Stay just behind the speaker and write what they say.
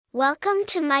Welcome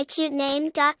to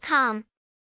mycutename.com.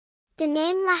 The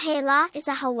name Lahela is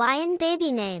a Hawaiian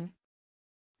baby name.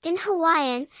 In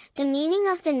Hawaiian, the meaning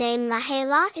of the name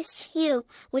Lahela is Hu,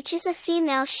 which is a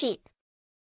female sheep.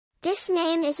 This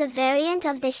name is a variant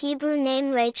of the Hebrew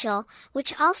name Rachel,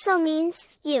 which also means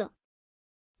you.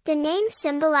 The name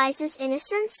symbolizes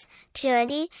innocence,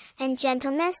 purity, and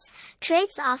gentleness,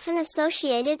 traits often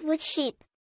associated with sheep.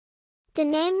 The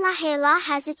name Lahela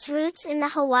has its roots in the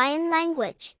Hawaiian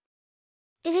language.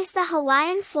 It is the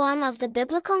Hawaiian form of the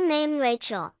biblical name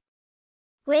Rachel.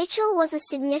 Rachel was a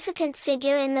significant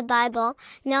figure in the Bible,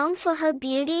 known for her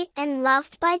beauty and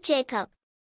loved by Jacob.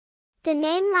 The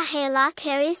name Lahela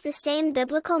carries the same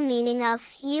biblical meaning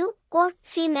of ewe, or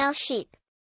female sheep.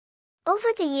 Over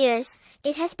the years,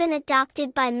 it has been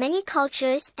adopted by many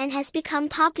cultures and has become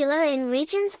popular in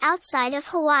regions outside of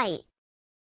Hawaii.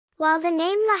 While the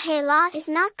name Lahela is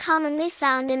not commonly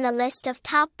found in the list of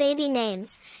top baby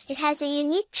names, it has a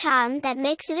unique charm that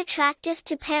makes it attractive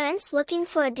to parents looking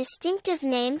for a distinctive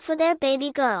name for their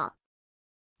baby girl.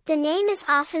 The name is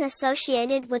often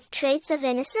associated with traits of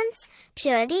innocence,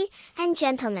 purity, and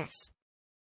gentleness.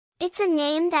 It's a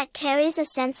name that carries a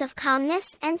sense of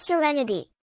calmness and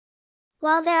serenity.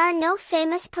 While there are no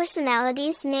famous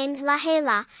personalities named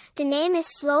Lahela, the name is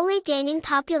slowly gaining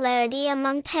popularity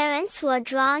among parents who are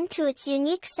drawn to its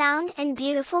unique sound and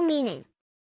beautiful meaning.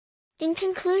 In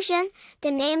conclusion, the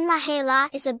name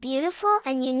Lahela is a beautiful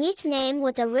and unique name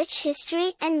with a rich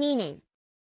history and meaning.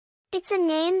 It's a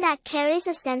name that carries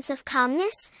a sense of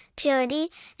calmness,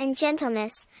 purity, and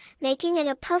gentleness, making it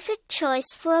a perfect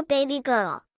choice for a baby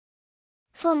girl.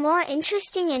 For more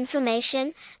interesting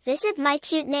information, visit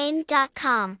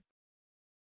mycutename.com.